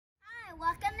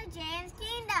Welcome to Jayden's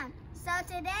Kingdom. So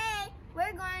today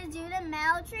we're going to do the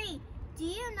metal tree. Do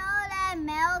you know that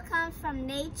metal comes from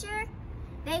nature?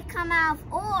 They come out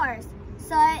of ores.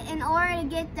 So in order to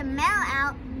get the metal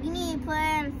out, you need to put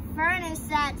it in a furnace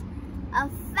that's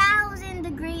 1,000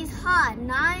 degrees hot.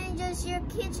 Not in just your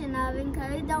kitchen oven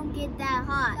because it don't get that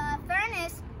hot. The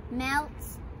furnace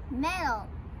melts metal.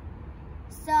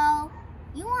 So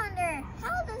you wonder,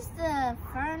 how does the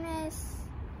furnace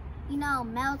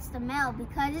melts the metal?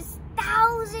 Because it's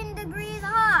 1,000 degrees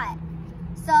hot.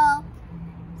 So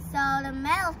the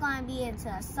metal's gonna be into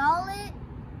a solid,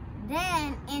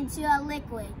 then into a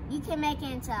liquid. You can make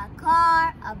it into a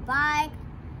car, a bike,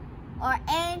 or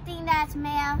anything that's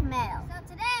made out of metal. So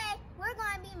today, we're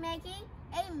gonna be making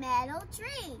a metal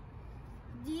tree.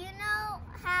 Do you know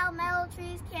how metal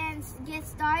trees can get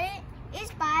started?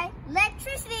 It's by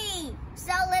electricity.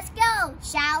 So let's go,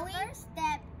 shall we? First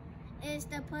step is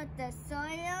to put the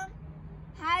sodium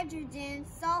hydrogen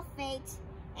sulfate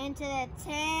into the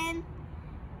tin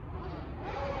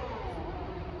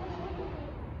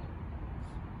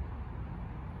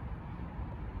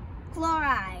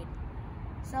chloride.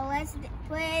 So let's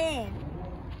put it in.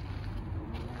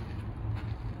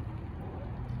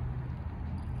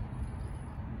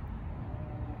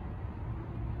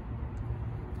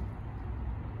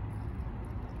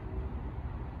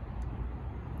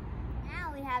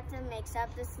 Now we have to mix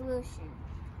up the solution.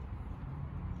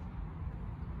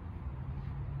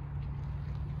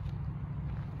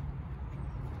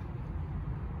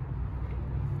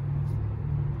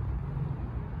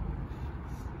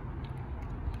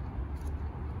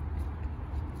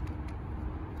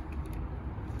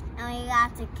 Now you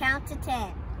have to count to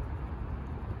 10.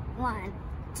 1,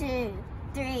 2,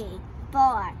 3,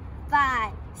 4,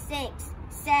 5, 6,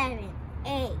 7,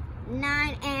 8,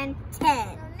 9, and 10.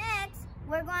 So next,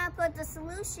 we're going to put the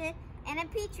solution in a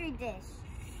petri dish.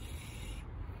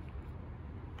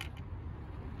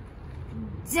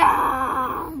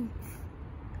 Dump!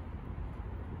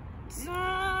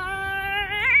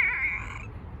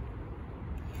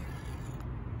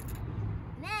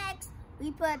 Next,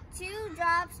 we put 2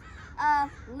 drops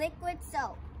of liquid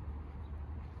soap.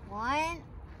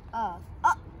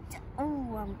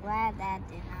 I'm glad that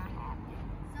did not happen.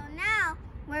 So now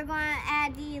we're going to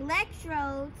add the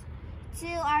electrodes to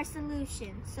our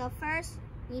solution. So first,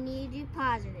 you need to do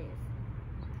positive.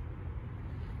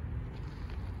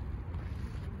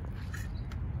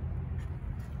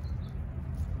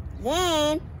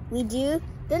 Then we do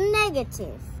the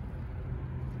negative.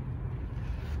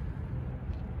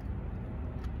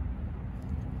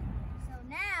 So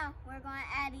now we're going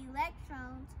to add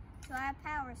electrons to our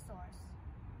power source.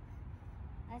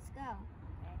 Let's go.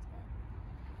 That's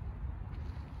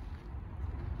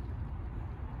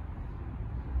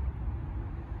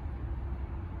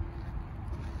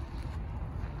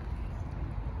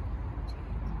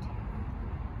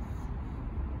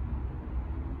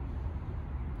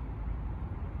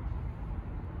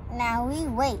good. Now we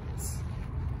wait.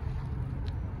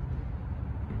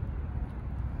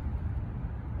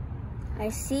 I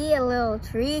see a little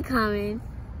tree coming.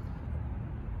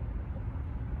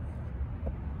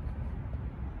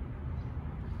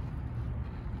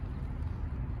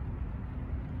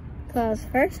 Because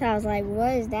first I was like,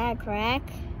 what is that crack?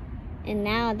 And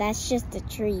now that's just a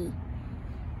tree.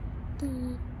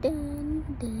 Dun,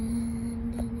 dun,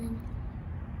 dun, dun.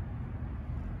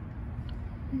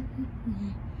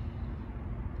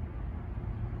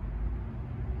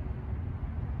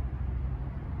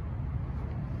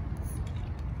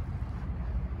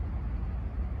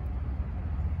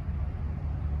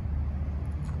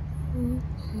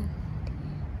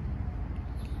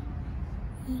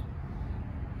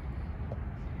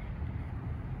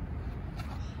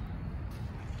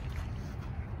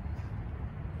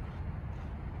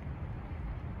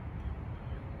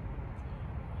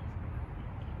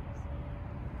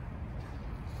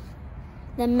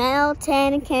 The metal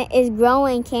tin is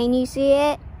growing. Can you see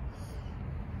it?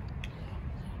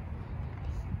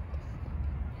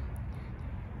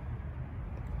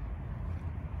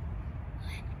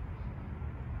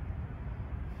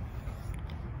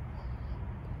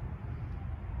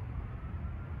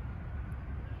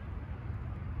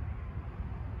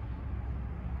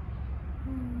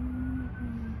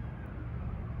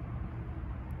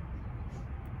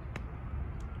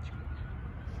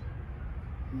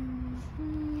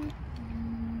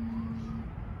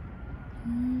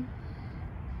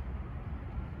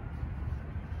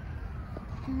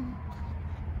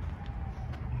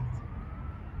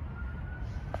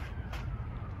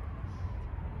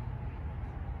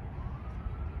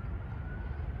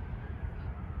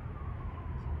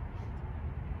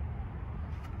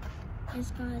 It's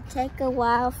gonna take a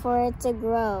while for it to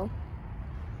grow.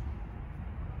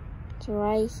 It's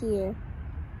right here.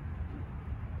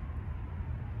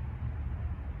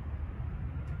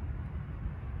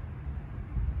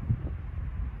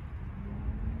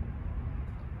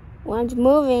 One's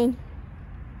moving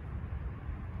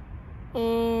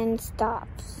and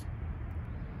stops.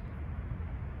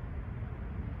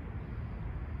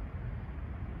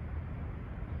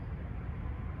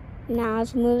 Now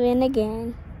it's moving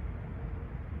again.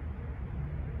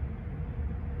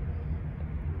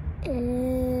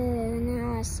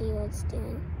 Now I see what it's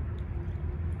doing.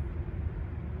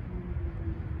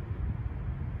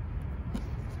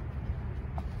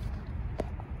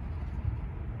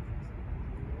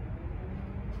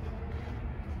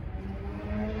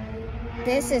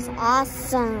 This is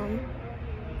awesome.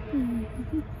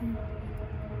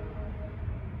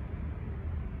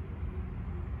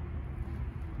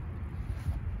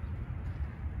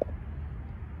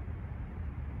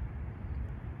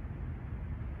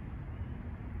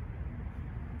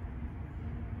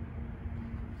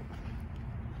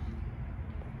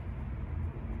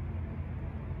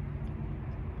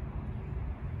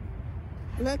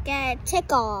 Look at it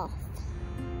tick off.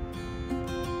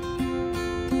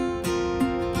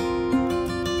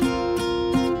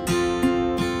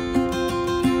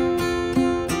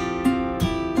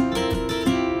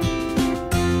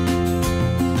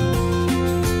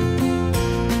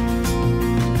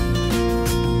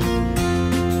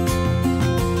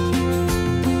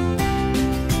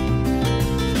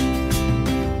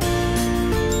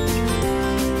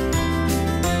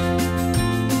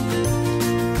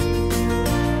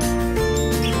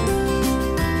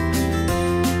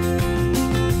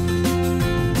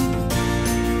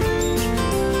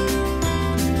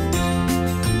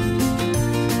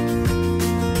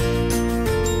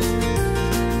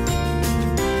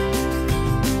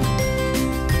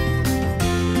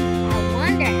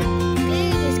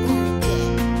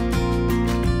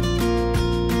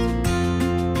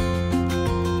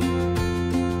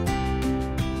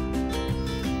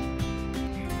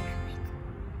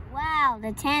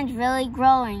 The tent's really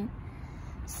growing.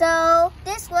 So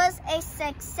this was a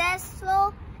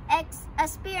successful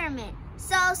experiment.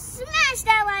 So smash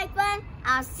that like button.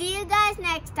 I'll see you guys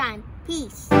next time.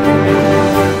 Peace.